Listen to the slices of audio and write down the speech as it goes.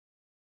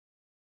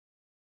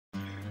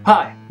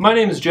Hi, my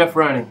name is Jeff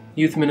Reining,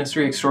 Youth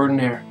Ministry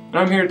Extraordinaire, and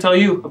I'm here to tell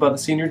you about the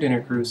Senior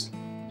Dinner Cruise.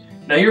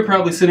 Now you're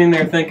probably sitting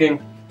there thinking,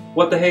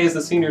 what the hey is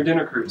the Senior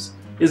Dinner Cruise?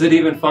 Is it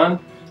even fun?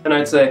 And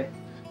I'd say,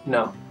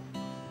 no.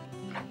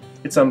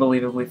 It's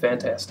unbelievably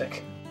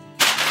fantastic.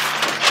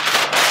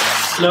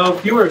 Now,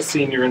 if you were a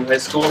senior in high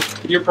school,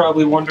 you're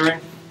probably wondering,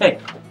 hey,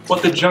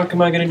 what the junk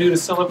am I going to do to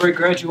celebrate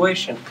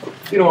graduation?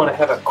 You don't want to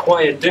have a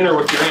quiet dinner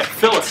with your Aunt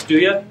Phyllis, do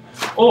you?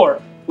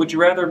 Or would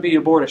you rather be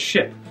aboard a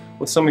ship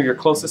with some of your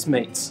closest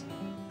mates?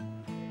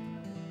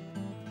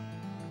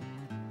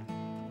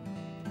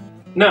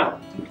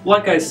 Now,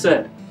 like I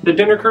said, the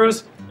dinner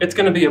cruise, it's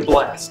going to be a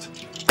blast.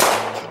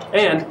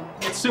 And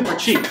it's super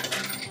cheap.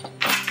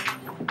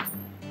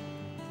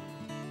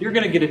 You're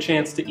going to get a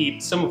chance to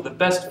eat some of the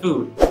best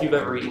food you've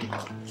ever eaten,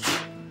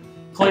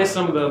 play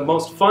some of the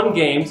most fun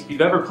games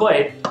you've ever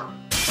played,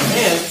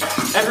 and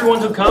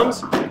everyone who comes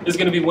is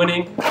going to be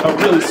winning a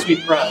really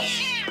sweet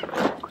prize.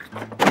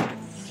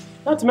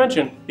 Not to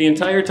mention, the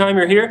entire time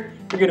you're here,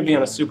 you're going to be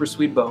on a super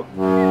sweet boat.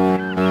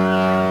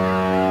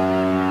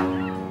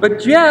 But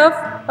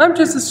Jeff, I'm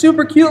just a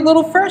super cute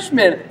little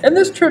freshman, and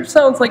this trip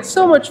sounds like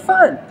so much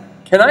fun.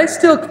 Can I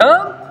still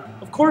come?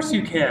 Of course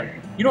you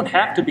can. You don't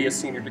have to be a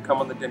senior to come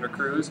on the dinner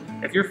cruise.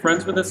 If you're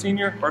friends with a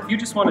senior, or if you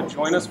just want to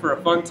join us for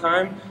a fun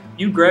time,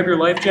 you grab your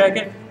life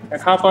jacket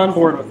and hop on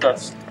board with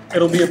us.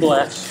 It'll be a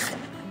blast.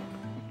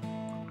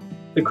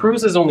 The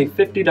cruise is only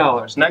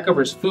 $50, and that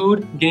covers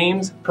food,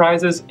 games,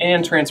 prizes,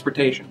 and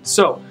transportation.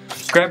 So,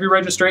 grab your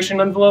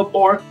registration envelope,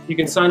 or you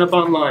can sign up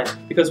online,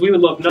 because we would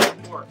love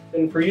nothing more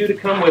than for you to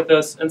come with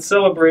us and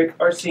celebrate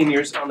our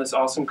seniors on this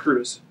awesome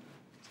cruise.